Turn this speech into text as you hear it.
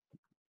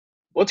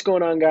What's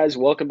going on, guys?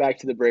 Welcome back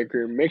to the break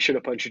room. Make sure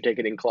to punch your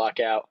ticket and clock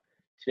out.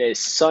 Today is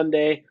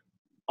Sunday,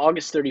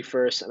 August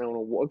 31st, and I want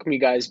to welcome you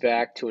guys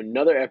back to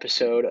another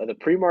episode of the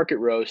Pre-Market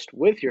Roast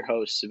with your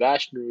host,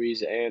 Sebastian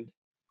Ruiz. And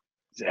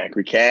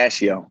Zachary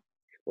Casio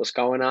what's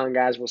going on,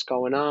 guys? What's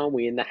going on?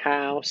 We in the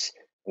house.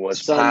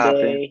 was popping,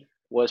 Sunday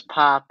was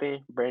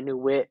popping. Brand new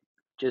whip.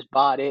 Just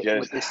bought it with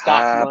just this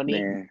stock money.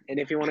 happening. And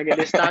if you want to get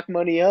this stock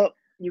money up,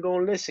 you're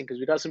going to listen because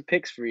we got some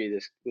picks for you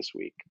this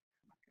week.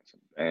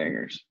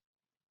 Bangers.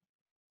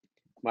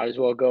 Might as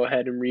well go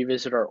ahead and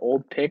revisit our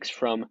old picks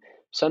from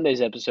Sunday's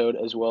episode,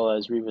 as well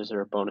as revisit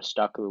our bonus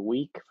stock of the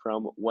week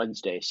from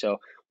Wednesday. So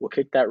we'll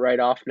kick that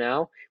right off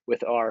now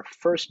with our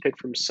first pick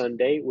from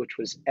Sunday, which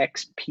was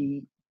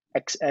XSPA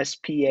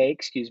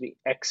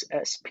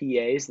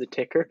is the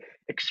ticker,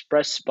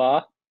 Express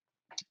Spa.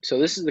 So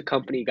this is the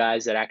company,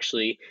 guys, that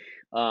actually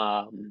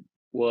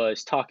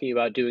was talking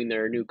about doing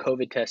their new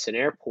COVID tests in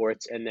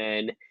airports, and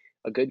then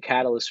a good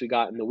catalyst we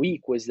got in the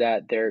week was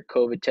that their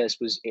COVID test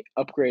was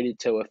upgraded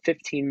to a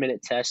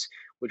 15-minute test,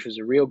 which was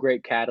a real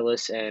great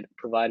catalyst and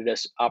provided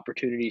us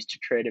opportunities to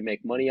trade and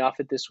make money off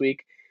it this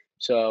week.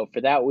 So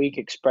for that week,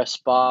 Express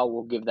Spa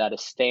will give that a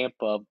stamp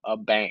of a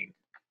bang.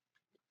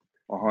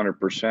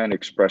 100%.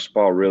 Express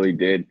Ball really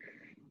did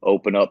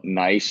open up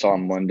nice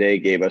on Monday,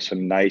 gave us a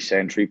nice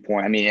entry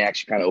point. I mean, it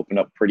actually kind of opened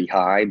up pretty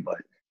high,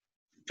 but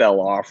fell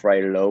off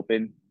right at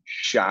open,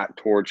 shot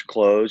towards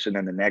close, and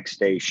then the next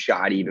day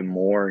shot even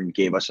more and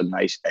gave us a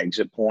nice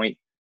exit point.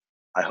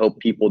 I hope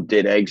people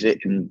did exit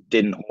and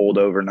didn't hold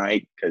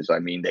overnight because, I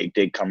mean, they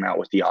did come out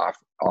with the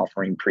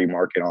offering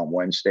pre-market on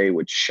Wednesday,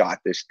 which shot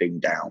this thing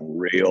down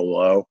real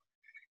low.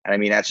 And I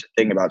mean, that's the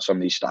thing about some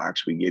of these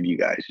stocks we give you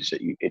guys is that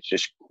it's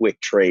just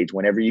quick trades.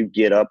 Whenever you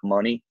get up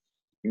money,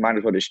 you might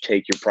as well just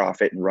take your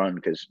profit and run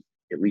because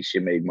at least you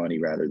made money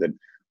rather than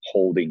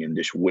holding and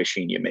just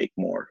wishing you make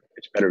more.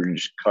 It's better to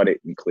just cut it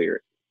and clear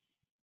it.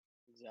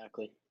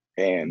 Exactly.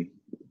 And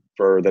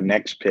for the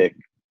next pick,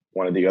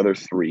 one of the other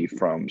three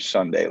from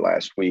Sunday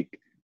last week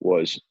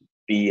was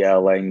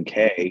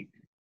BLNK,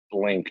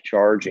 Blink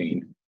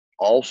Charging.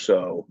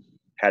 Also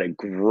had a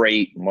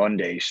great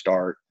Monday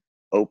start,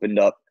 opened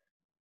up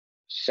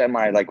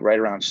semi like right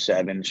around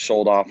 7,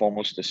 sold off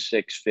almost to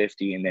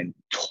 650, and then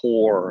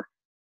tore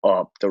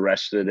up the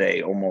rest of the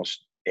day.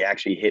 Almost, it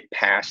actually hit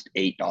past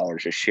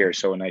 $8 a share.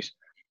 So a nice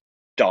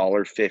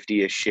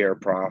 $1.50 a share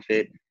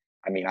profit.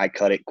 I mean, I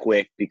cut it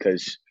quick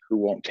because who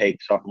won't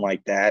take something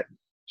like that?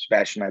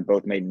 Sebastian and I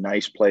both made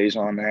nice plays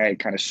on that. It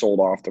kind of sold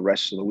off the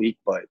rest of the week,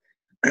 but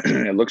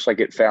it looks like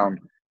it found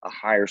a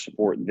higher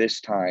support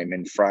this time,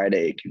 and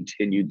Friday it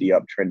continued the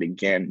uptrend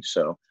again.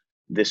 So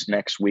this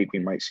next week we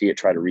might see it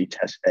try to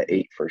retest that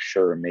 8 for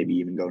sure, and maybe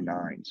even go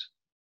 9s.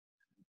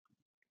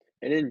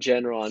 And in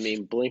general, I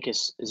mean, Blink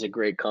is a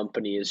great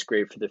company, is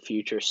great for the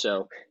future.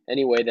 So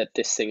any way that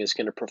this thing is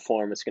going to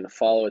perform, it's going to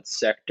follow its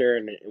sector,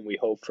 and we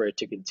hope for it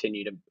to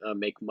continue to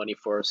make money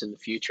for us in the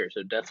future.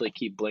 So definitely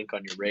keep Blink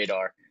on your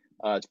radar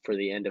for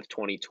the end of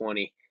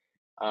 2020.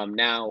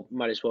 Now,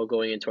 might as well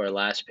going into our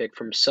last pick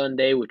from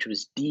Sunday, which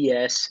was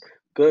DS,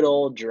 good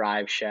old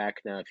Drive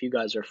Shack. Now, if you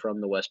guys are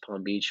from the West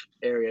Palm Beach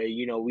area,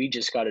 you know we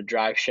just got a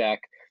Drive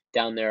Shack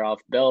down there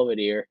off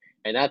Belvedere,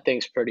 and that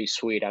thing's pretty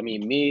sweet. I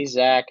mean, me,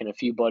 Zach, and a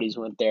few buddies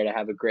went there to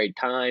have a great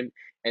time,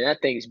 and that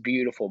thing's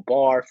beautiful.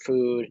 Bar,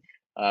 food,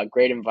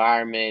 great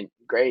environment,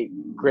 great,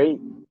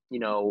 you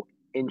know,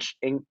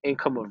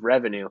 income of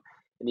revenue.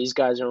 And these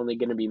guys are only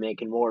going to be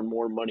making more and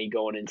more money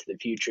going into the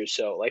future.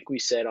 So, like we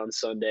said on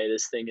Sunday,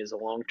 this thing is a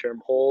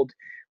long-term hold.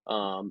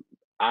 Um,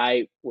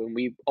 when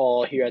we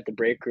all here at the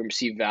break room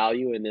see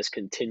value in this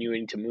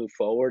continuing to move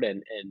forward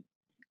and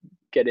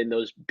get in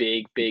those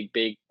big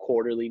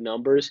quarterly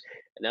numbers,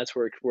 and that's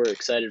where we're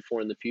excited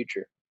for in the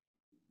future.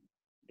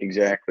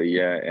 Exactly,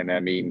 yeah. And I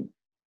mean,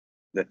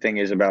 the thing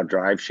is about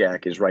Drive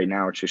Shack is right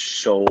now it's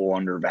just so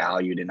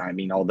undervalued. And I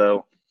mean,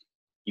 although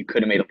you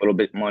could have made a little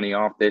bit money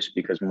off this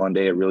because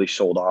Monday it really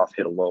sold off,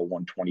 hit a low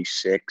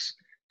 126,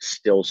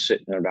 still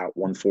sitting at about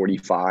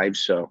 145.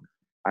 So,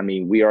 I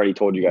mean, we already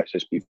told you guys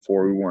this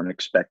before. We weren't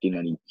expecting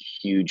any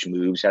huge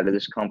moves out of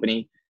this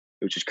company.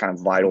 It was just kind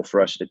of vital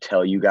for us to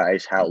tell you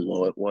guys how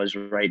low it was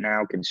right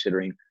now,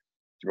 considering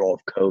through all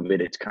of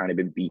COVID, it's kind of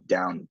been beat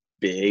down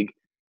big.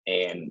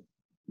 And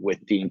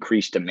with the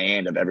increased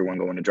demand of everyone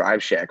going to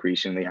Drive Shack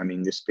recently, I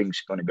mean, this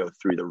thing's going to go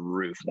through the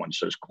roof once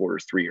those quarter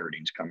 3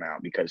 earnings come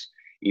out. Because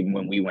even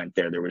when we went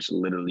there was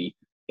literally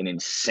an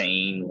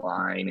insane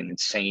line, an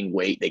insane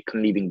wait. They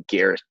couldn't even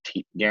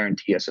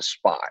guarantee us a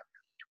spot.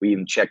 We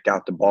even checked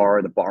out the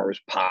bar. The bar was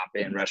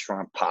popping,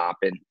 restaurant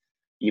popping,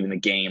 even the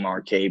game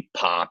arcade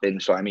popping.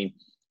 So, I mean,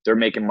 they're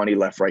making money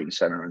left, right, and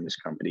center in this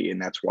company. And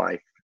that's why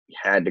we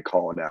had to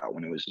call it out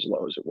when it was as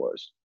low as it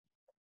was.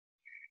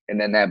 And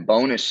then that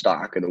bonus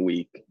stock of the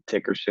week,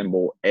 ticker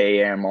symbol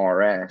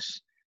AMRS,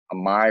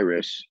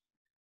 Amyris,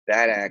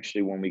 that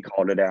actually, when we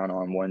called it out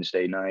on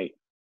Wednesday night,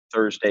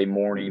 Thursday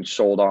morning,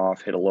 sold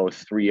off, hit a low of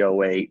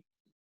 308,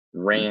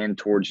 ran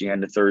towards the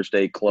end of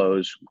Thursday,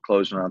 closing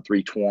around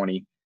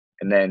 320.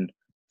 And then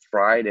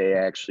Friday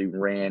actually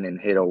ran and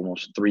hit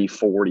almost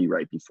 340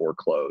 right before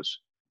close.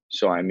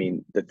 So, I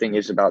mean, the thing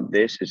is about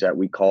this is that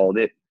we called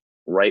it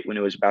right when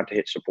it was about to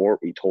hit support.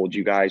 We told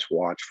you guys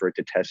watch for it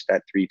to test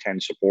that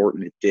 310 support,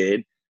 and it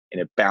did, and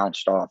it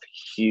bounced off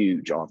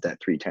huge off that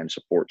 310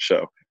 support.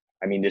 So,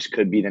 I mean, this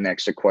could be the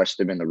next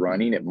Sequestive in the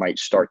running. It might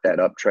start that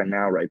uptrend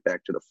now, right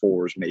back to the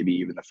fours, maybe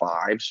even the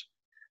fives.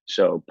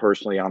 So,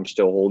 personally, I'm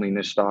still holding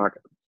this stock.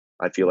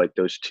 I feel like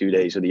those 2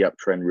 days of the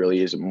uptrend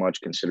really isn't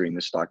much, considering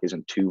the stock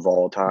isn't too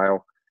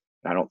volatile.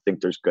 I don't think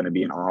there's going to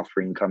be an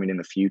offering coming in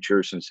the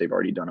future since they've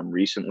already done them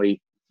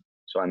recently.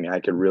 So, I mean, I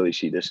could really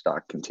see this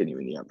stock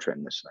continuing the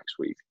uptrend this next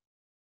week.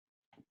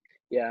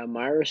 Yeah,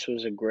 Myris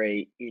was a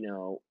great,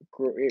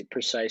 great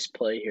precise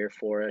play here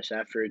for us.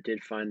 After it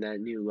did find that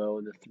new low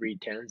in the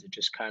 310s, it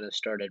just kind of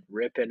started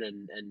ripping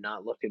and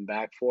not looking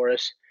back for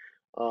us.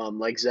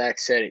 Like Zach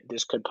said,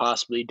 this could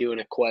possibly do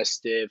an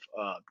Aquesttive.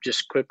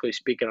 Just quickly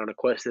speaking on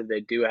Aquesttive,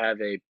 they do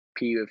have a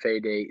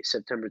PUFA date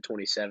September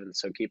 27th,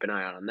 so keep an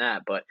eye out on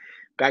that. But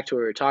back to what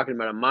we were talking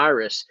about,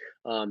 Myris,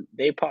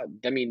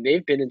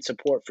 they've been in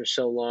support for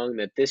so long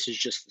that this is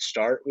just the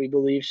start, we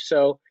believe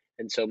so.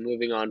 And so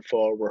moving on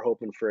forward, we're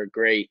hoping for a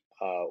great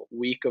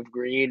week of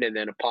green and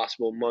then a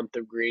possible month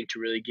of green to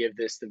really give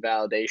this the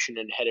validation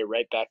and head it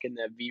right back in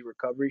that V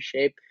recovery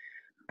shape.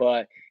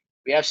 But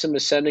we have some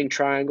ascending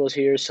triangles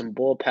here, some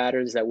bull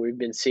patterns that we've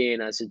been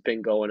seeing as it's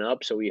been going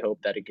up. So we hope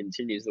that it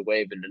continues the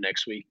wave into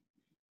next week.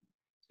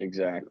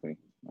 Exactly.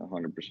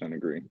 100%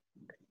 agree.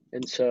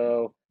 And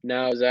so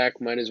now, Zach,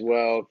 might as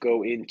well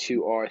go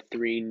into our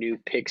three new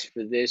picks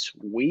for this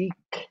week.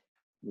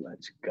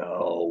 Let's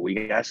go.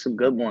 We got some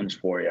good ones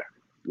for you.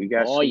 We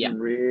got Oh, yeah. some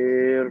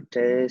real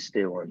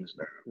tasty ones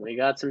there. We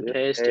got some Real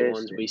tasty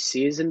ones. We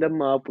seasoned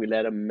them up. We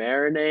let them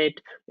marinate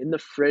in the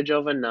fridge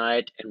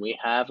overnight, and we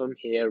have them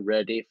here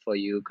ready for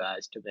you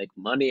guys to make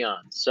money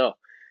on. So,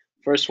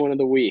 first one of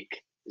the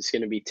week is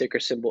going to be ticker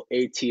symbol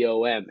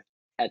ATOM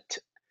at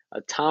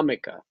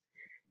Atomica.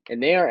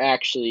 And they are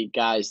actually,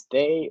 guys,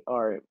 they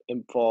are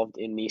involved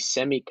in the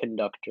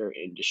semiconductor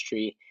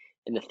industry.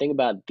 And the thing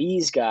about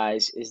these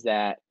guys is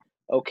that,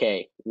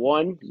 okay,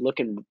 one,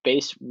 looking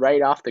based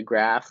right off the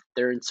graph,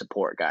 they're in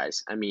support,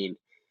 guys. I mean,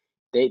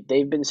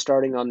 they've been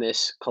starting on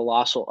this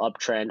colossal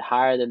uptrend,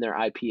 higher than their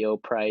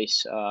IPO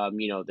price.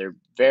 They're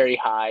very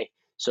high,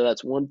 so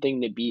that's one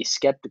thing to be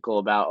skeptical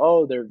about.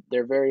 Oh,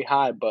 they're very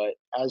high, but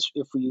as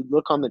if we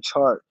look on the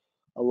chart,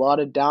 a lot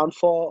of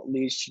downfall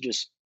leads to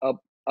just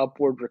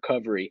upward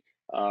recovery.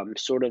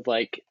 Sort of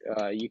like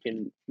you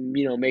can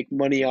make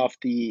money off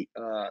the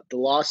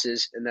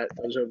losses and that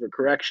those over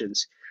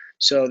corrections.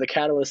 So the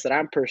catalyst that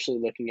I'm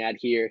personally looking at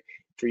here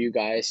for you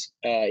guys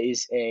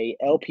is a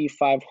LP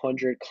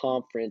 500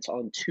 conference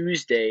on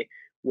Tuesday,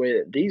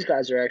 where these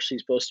guys are actually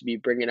supposed to be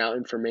bringing out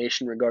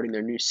information regarding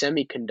their new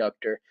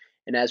semiconductor.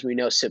 And as we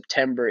know,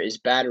 September is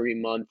battery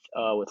month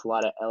with a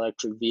lot of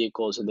electric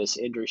vehicles in this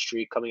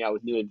industry coming out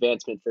with new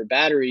advancement for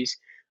batteries.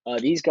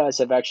 These guys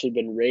have actually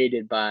been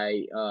rated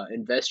by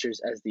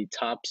investors as the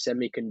top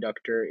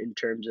semiconductor in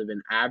terms of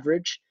an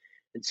average.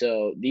 And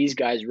so these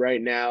guys right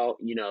now,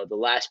 the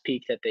last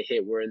peak that they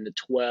hit were in the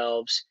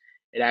 12s.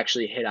 It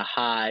actually hit a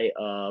high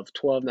of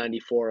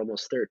 1294,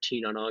 almost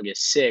 13 on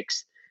August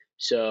 6th.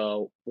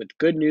 So with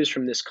good news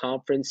from this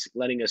conference,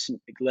 letting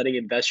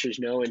investors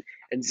know,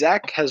 and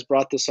Zach has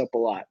brought this up a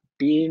lot,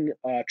 being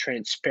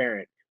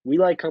transparent. We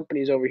like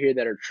companies over here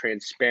that are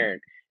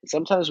transparent. And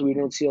sometimes we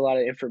don't see a lot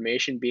of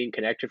information being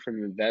connected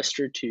from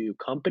investor to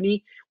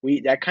company.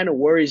 We that kind of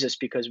worries us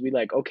because we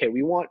like, okay,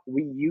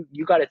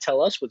 you got to tell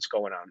us what's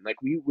going on.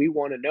 Like we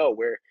want to know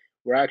where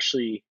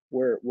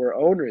we're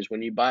owners.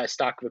 When you buy a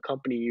stock of a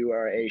company, you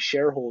are a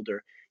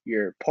shareholder.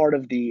 You're part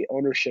of the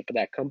ownership of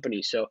that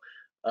company. So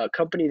a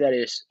company that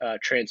is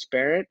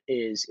transparent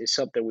is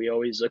something we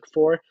always look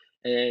for.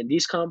 And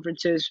these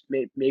conferences,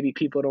 maybe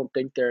people don't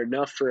think they're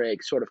enough for a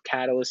sort of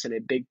catalyst and a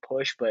big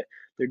push, but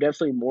they're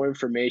definitely more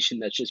information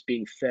that's just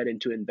being fed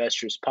into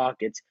investors'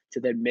 pockets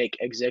to then make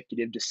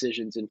executive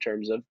decisions in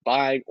terms of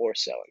buying or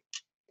selling.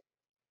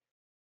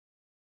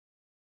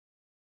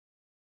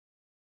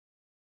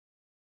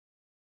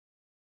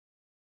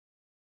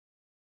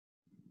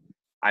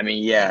 I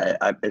mean, yeah,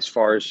 as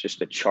far as just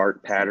the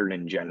chart pattern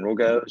in general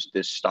goes,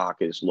 this stock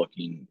is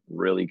looking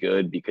really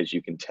good because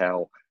you can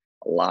tell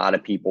a lot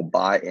of people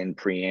buy in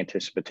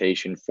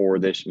pre-anticipation for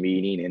this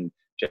meeting, and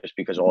just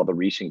because all the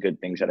recent good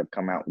things that have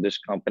come out with this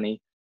company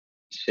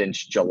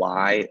since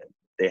July,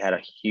 they had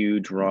a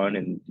huge run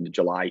in the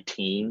July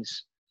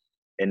teens,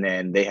 and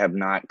then they have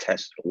not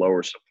tested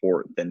lower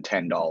support than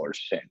 $10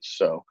 since.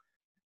 So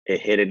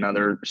it hit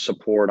another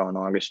support on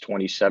August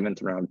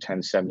 27th around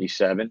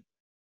 1077,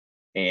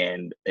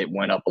 and it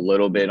went up a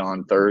little bit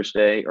on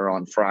Thursday or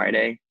on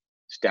Friday.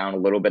 It's down a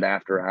little bit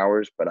after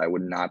hours, but I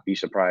would not be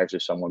surprised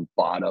if someone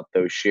bought up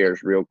those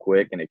shares real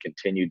quick and it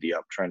continued the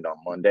uptrend on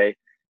Monday,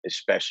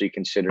 especially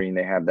considering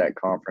they have that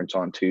conference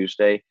on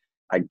Tuesday.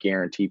 I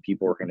guarantee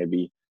people are going to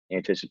be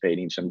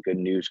anticipating some good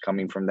news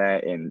coming from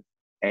that, and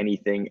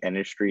anything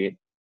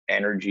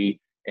energy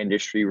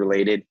industry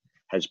related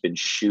has been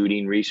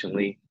shooting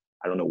recently.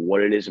 I don't know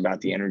what it is about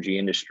the energy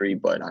industry,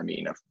 but I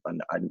mean,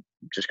 I'm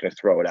just going to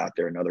throw it out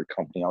there. Another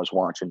company I was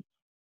watching,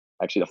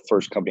 actually the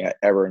first company I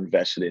ever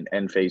invested in,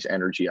 Enphase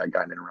Energy. I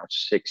got in around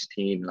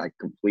 16 and I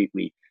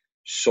completely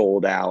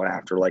sold out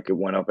after like it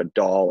went up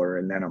 $1.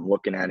 And then I'm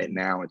looking at it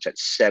now, it's at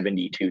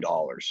 $72.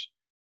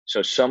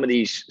 So some of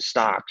these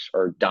stocks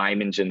are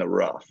diamonds in the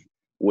rough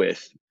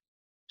with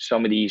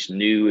some of these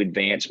new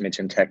advancements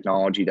in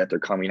technology that they're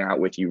coming out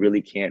with. You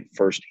really can't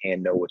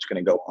firsthand know what's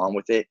going to go on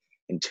with it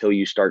until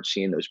you start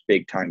seeing those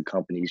big time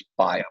companies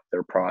buy up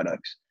their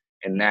products.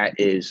 And that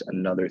is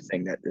another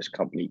thing that this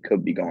company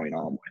could be going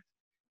on with.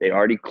 They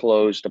already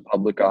closed a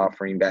public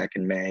offering back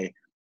in May.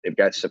 They've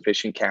got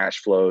sufficient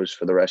cash flows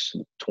for the rest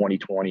of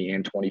 2020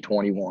 and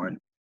 2021.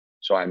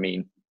 So, I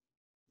mean,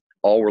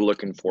 all we're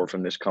looking for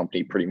from this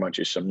company pretty much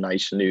is some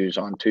nice news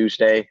on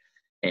Tuesday,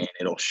 and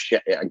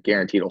I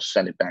guarantee it'll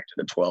send it back to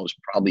the 12s,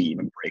 probably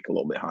even break a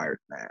little bit higher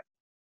than that.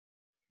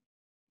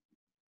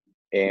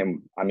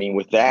 And I mean,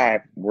 with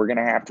that, we're going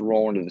to have to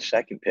roll into the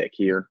second pick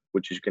here,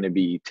 which is going to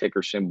be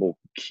ticker symbol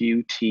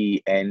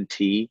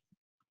QTNT.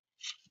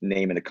 The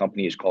name of the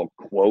company is called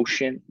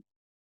Quotient.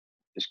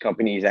 This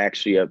company is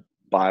actually a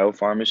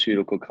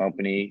biopharmaceutical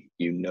company.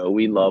 You know,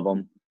 we love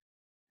them.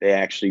 They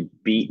actually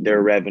beat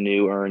their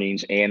revenue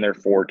earnings and their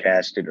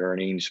forecasted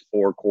earnings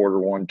for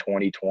Q1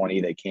 2020.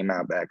 They came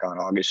out back on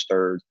August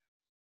 3rd.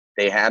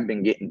 They have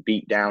been getting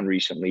beat down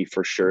recently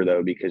for sure,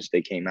 though, because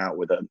they came out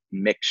with a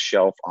mixed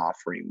shelf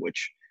offering,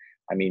 which,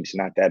 I mean, it's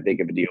not that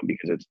big of a deal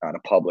because it's not a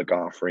public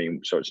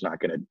offering. So it's not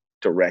going to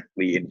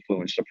directly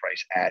influence the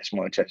price as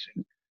much as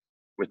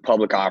with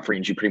public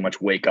offerings. You pretty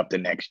much wake up the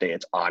next day,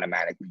 it's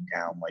automatically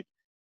down like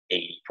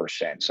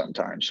 80%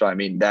 sometimes. So, I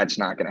mean, that's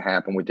not going to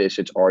happen with this.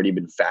 It's already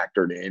been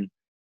factored in.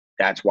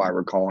 That's why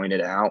we're calling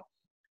it out.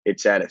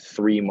 It's at a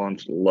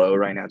 3-month low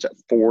right now. It's at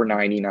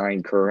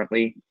 $4.99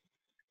 currently.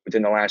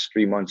 Within the last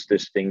 3 months,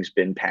 this thing's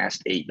been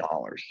past $8.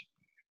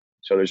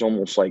 So there's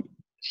almost like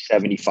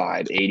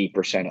 75,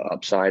 80% of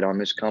upside on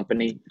this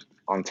company.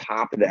 On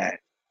top of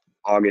that,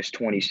 August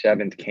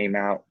 27th came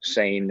out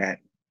saying that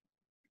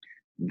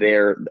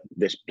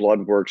this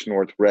BloodWorks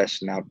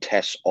Northwest now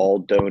tests all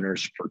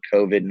donors for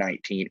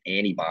COVID-19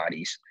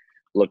 antibodies,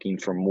 looking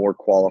for more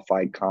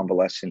qualified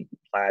convalescent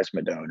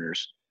plasma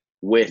donors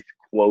with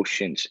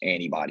Quotient's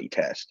antibody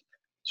test.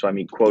 So, I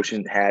mean,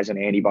 Quotient has an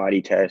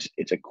antibody test.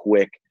 It's a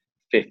quick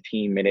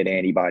 15-minute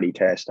antibody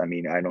test. I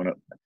mean, I don't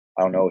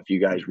know if you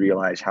guys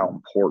realize how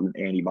important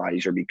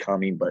antibodies are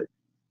becoming, but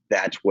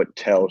that's what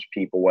tells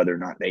people whether or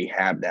not they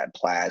have that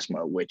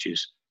plasma, which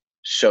is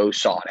so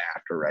sought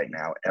after right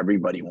now.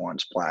 Everybody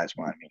wants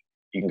plasma. I mean,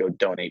 you can go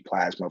donate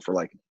plasma for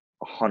like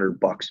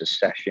 $100 a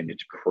session.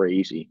 It's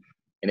crazy.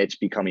 And it's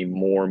becoming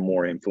more and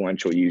more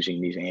influential using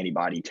these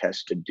antibody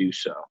tests to do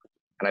so.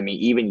 And I mean,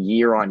 even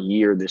year on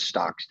year, this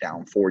stock's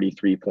down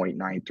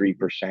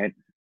 43.93%,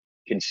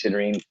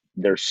 considering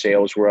their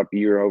sales were up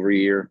year over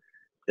year.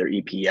 Their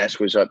EPS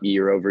was up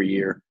year over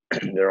year.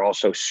 They're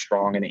also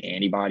strong in the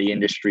antibody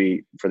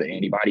industry for the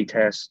antibody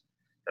tests.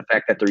 The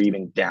fact that they're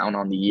even down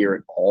on the year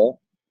at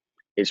all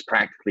is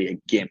practically a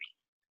gimme.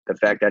 The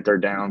fact that they're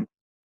down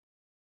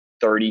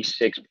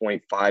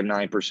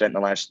 36.59% in the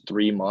last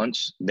 3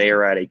 months, they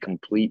are at a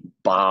complete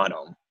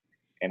bottom.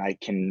 And I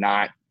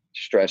cannot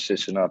stress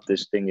this enough.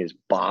 This thing is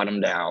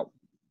bottomed out,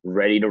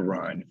 ready to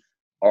run.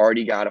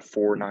 Already got a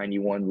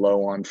 491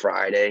 low on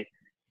Friday,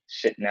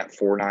 sitting at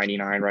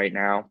 499 right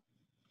now.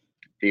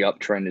 The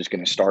uptrend is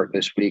going to start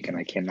this week, and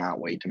I cannot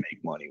wait to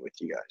make money with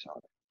you guys on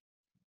it.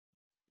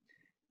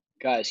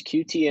 Guys,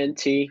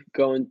 QTNT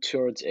going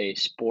towards a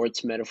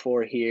sports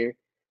metaphor here.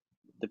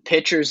 The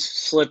pitcher's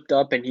slipped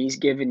up and he's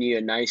giving you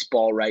a nice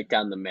ball right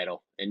down the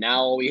middle. And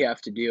now all we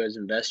have to do as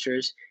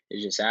investors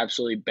is just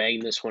absolutely bang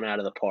this one out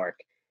of the park.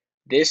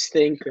 This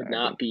thing could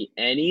not be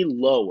any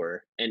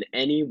lower and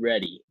any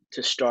ready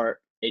to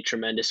start a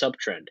tremendous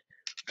uptrend.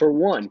 For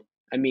one,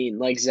 I mean,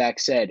 like Zach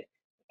said,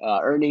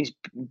 earnings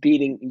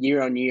beating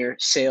year on year,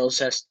 sales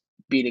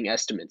beating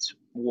estimates.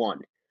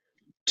 One.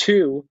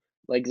 Two,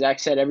 like Zach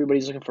said,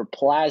 everybody's looking for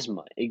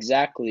plasma.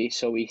 Exactly.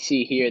 So we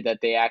see here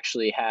that they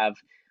actually have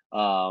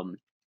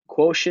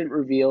Quotient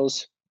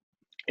reveals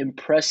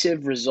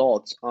impressive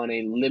results on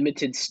a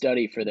limited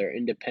study for their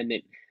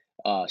independent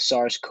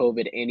SARS-CoV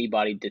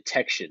antibody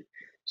detection.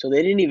 So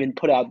they didn't even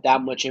put out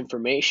that much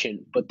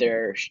information, but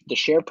the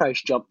share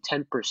price jumped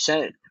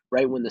 10%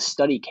 right when the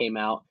study came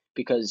out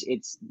because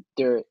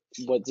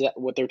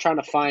what they're trying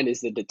to find is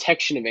the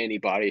detection of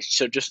antibodies.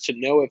 So just to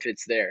know if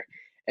it's there,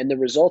 and the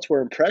results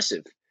were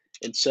impressive.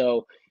 And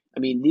so, I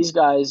mean, these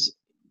guys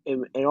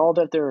and all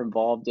that they're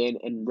involved in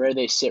and where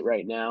they sit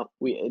right now,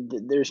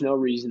 there's no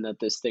reason that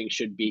this thing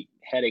should be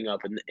heading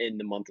up in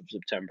the month of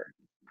September.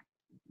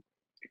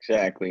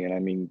 Exactly. And I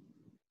mean,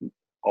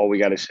 all we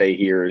got to say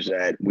here is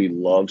that we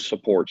love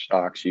support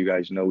stocks. You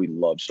guys know we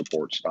love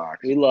support stocks.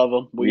 We love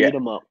them. We eat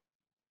them up.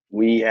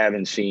 We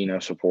haven't seen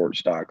a support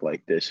stock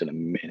like this in a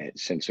minute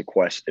since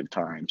Aquestive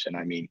times. And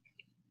I mean,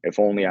 if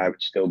only I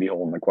would still be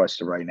holding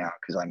Aquestive right now,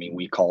 because I mean,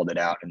 we called it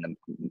out in the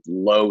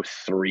low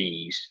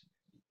threes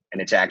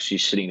and it's actually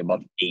sitting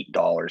above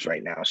 $8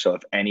 right now. So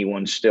if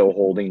anyone's still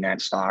holding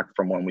that stock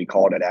from when we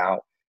called it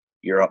out,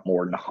 you're up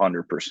more than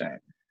 100%.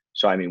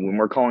 So I mean, when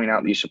we're calling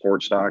out these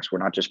support stocks, we're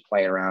not just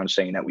playing around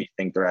saying that we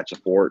think they're at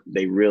support.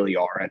 They really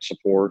are at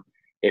support.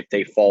 If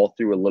they fall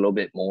through a little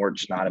bit more,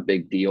 it's not a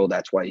big deal.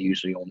 That's why I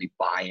usually only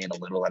buy in a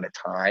little at a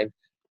time.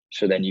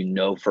 So then you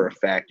know for a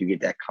fact you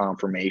get that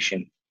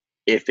confirmation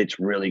if it's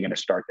really going to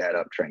start that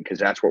uptrend, because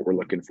that's what we're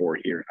looking for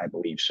here. I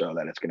believe so,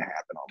 that it's going to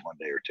happen on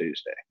Monday or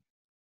Tuesday.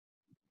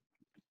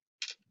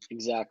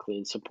 Exactly.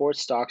 And support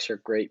stocks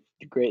are great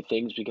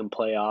things we can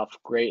play off,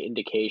 great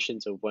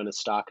indications of when a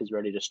stock is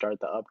ready to start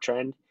the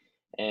uptrend.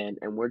 And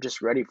we're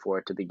just ready for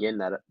it to begin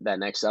that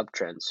next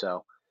uptrend.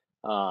 So,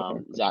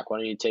 Zach, why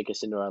don't you take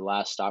us into our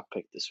last stock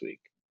pick this week?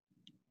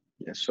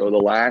 Yeah, so the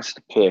last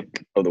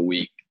pick of the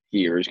week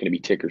here is going to be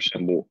ticker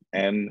symbol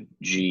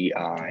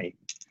MGI.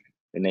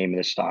 The name of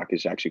the stock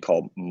is actually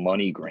called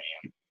MoneyGram.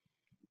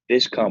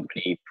 This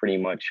company pretty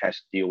much has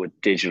to deal with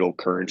digital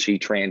currency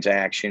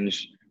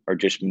transactions or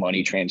just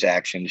money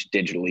transactions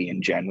digitally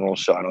in general.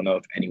 So I don't know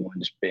if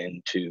anyone's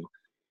been to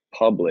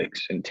Publix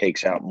and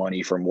takes out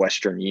money from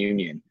Western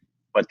Union,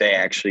 but they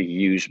actually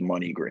use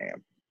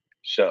MoneyGram.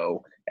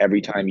 So every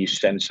time you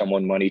send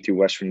someone money through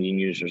Western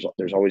Union,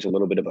 there's always a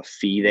little bit of a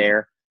fee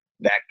there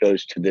that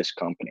goes to this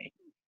company.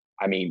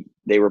 I mean,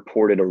 they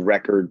reported a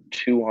record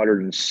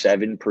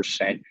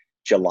 207%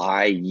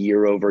 July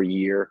year over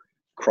year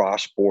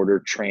cross border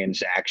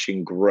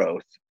transaction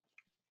growth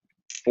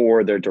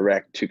for their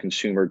direct to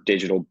consumer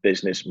digital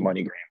business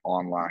MoneyGram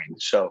online.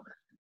 So,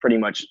 pretty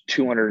much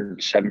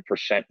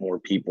 207% more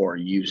people are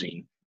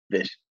using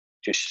this,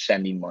 just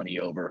sending money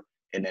over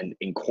and then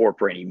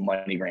incorporating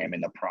MoneyGram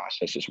in the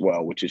process as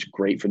well, which is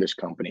great for this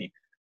company,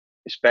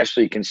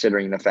 especially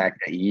considering the fact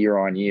that year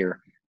on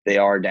year they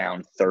are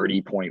down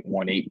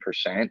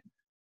 30.18%.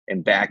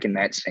 And back in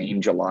that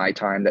same July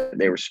time that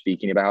they were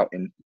speaking about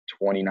in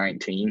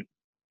 2019,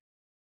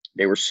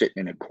 they were sitting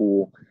in a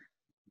cool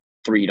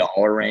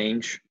 $3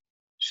 range.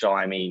 So,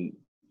 I mean,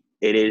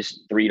 it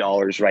is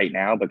 $3 right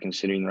now, but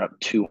considering they're up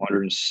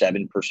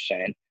 207%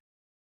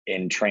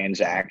 in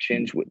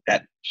transactions,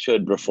 that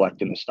should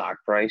reflect in the stock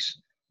price.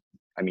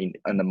 I mean,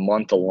 in the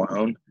month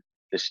alone,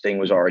 this thing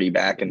was already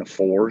back in the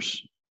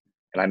fours.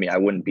 And I mean, I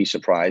wouldn't be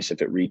surprised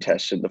if it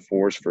retested the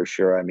fours for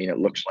sure. I mean, it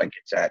looks like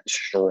it's at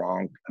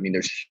strong. I mean,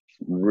 there's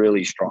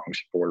really strong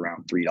support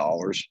around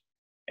 $3.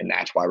 And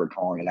that's why we're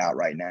calling it out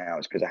right now,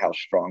 is because of how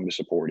strong the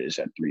support is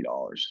at $3.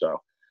 So,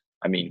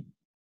 I mean,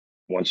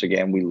 once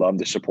again, we love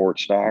the support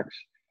stocks.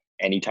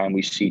 Anytime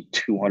we see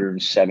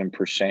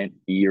 207%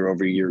 year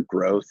over year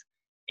growth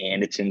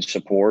and it's in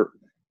support,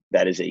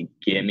 that is a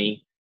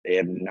gimme. They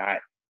have not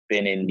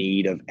been in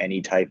need of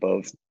any type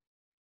of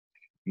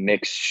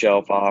mixed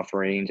shelf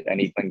offerings,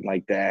 anything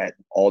like that.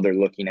 All they're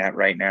looking at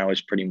right now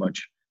is pretty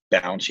much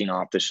bouncing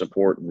off the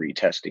support and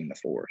retesting the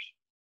fours.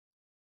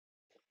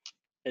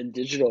 And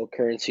digital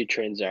currency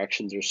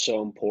transactions are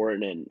so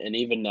important. And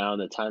even now, in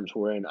the times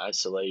we're in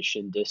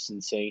isolation,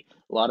 distancing,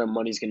 a lot of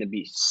money is going to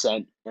be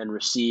sent and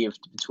received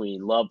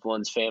between loved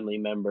ones, family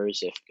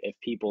members. If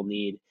people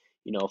need,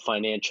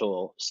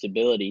 financial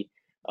stability,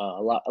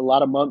 a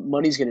lot of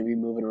money is going to be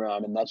moving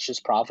around, and that's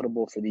just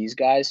profitable for these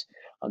guys.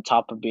 On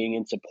top of being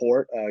in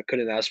support,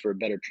 couldn't ask for a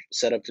better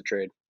setup to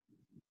trade.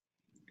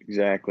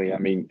 Exactly. I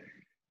mean,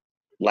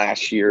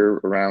 last year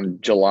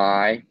around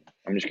July,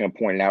 I'm just going to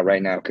point it out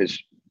right now because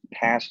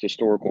past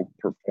historical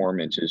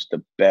performance is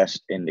the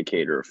best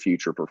indicator of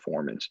future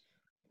performance.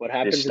 What This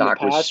happens in the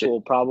stock was past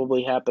will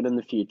probably happen in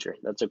the future.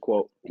 That's a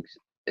quote.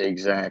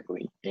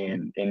 exactly.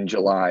 And in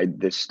July,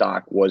 this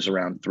stock was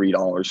around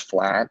 $3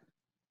 flat.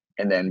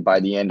 And then by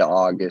the end of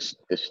August,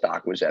 this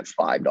stock was at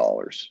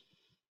 $5.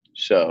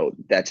 So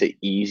that's an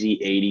easy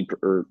 80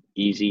 or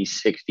easy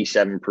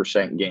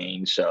 67%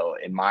 gain. So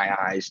in my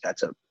eyes,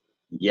 that's a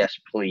yes,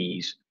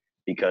 please,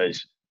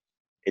 because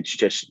it's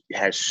just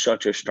has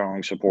such a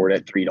strong support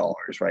at $3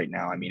 right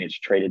now. I mean, it's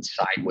traded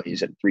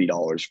sideways at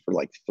 $3 for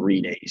like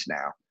 3 days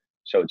now.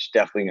 So it's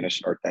definitely going to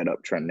start that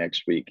uptrend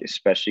next week,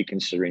 especially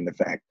considering the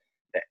fact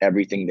that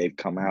everything they've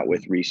come out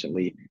with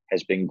recently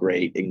has been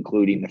great,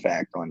 including the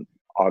fact on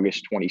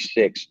August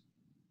 26th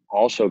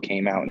also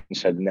came out and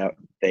said that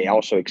they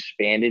also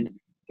expanded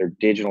their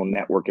digital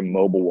network and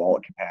mobile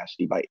wallet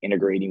capacity by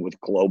integrating with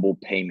global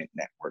payment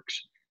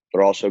networks.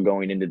 They're also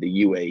going into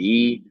the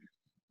UAE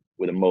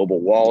with a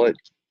mobile wallet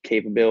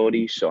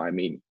capability. So, I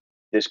mean,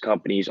 this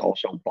company is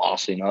also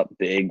bossing up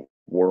big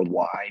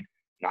worldwide,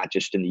 not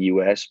just in the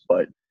US,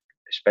 but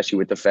especially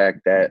with the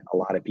fact that a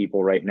lot of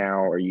people right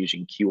now are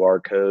using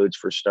QR codes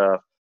for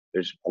stuff.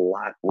 There's a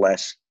lot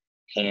less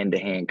hand to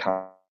hand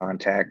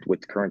contact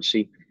with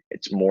currency.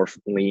 It's more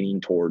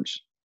leaning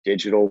towards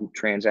digital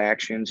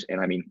transactions. And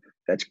I mean,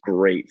 that's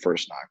great for a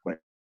stock like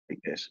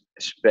this,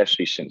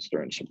 especially since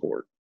they're in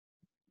support.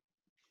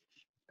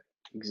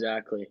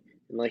 Exactly.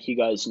 And like you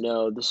guys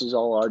know, this is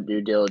all our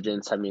due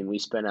diligence. I mean, we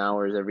spend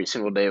hours every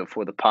single day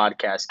before the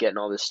podcast getting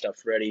all this stuff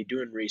ready,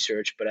 doing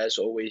research. But as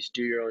always,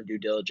 do your own due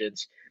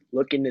diligence.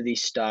 Look into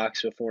these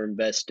stocks before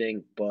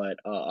investing. But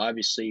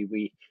obviously,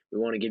 we We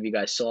want to give you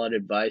guys solid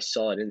advice,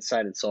 solid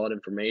insight, and solid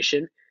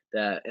information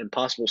that and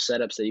possible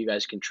setups that you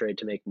guys can trade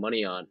to make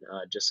money on.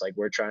 Just like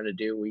we're trying to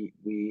do,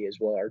 we as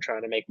well are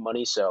trying to make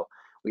money. So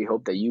we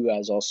hope that you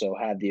guys also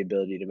have the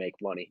ability to make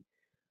money.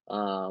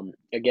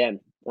 Again,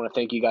 want to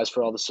thank you guys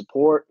for all the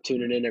support,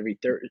 tuning in every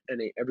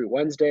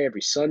Wednesday,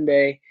 every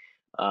Sunday.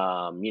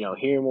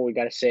 Hearing what we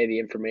got to say, the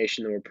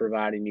information that we're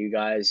providing you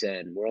guys,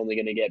 and we're only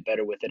going to get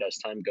better with it as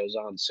time goes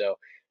on. So,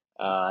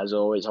 as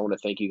always, I want to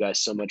thank you guys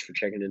so much for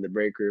checking in the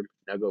break room.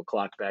 Now go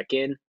clock back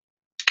in, and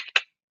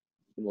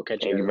we'll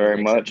catch you Thank guys you on the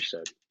very next much.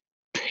 episode.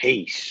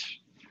 Peace.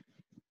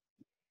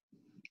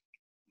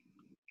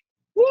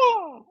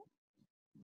 Whoa!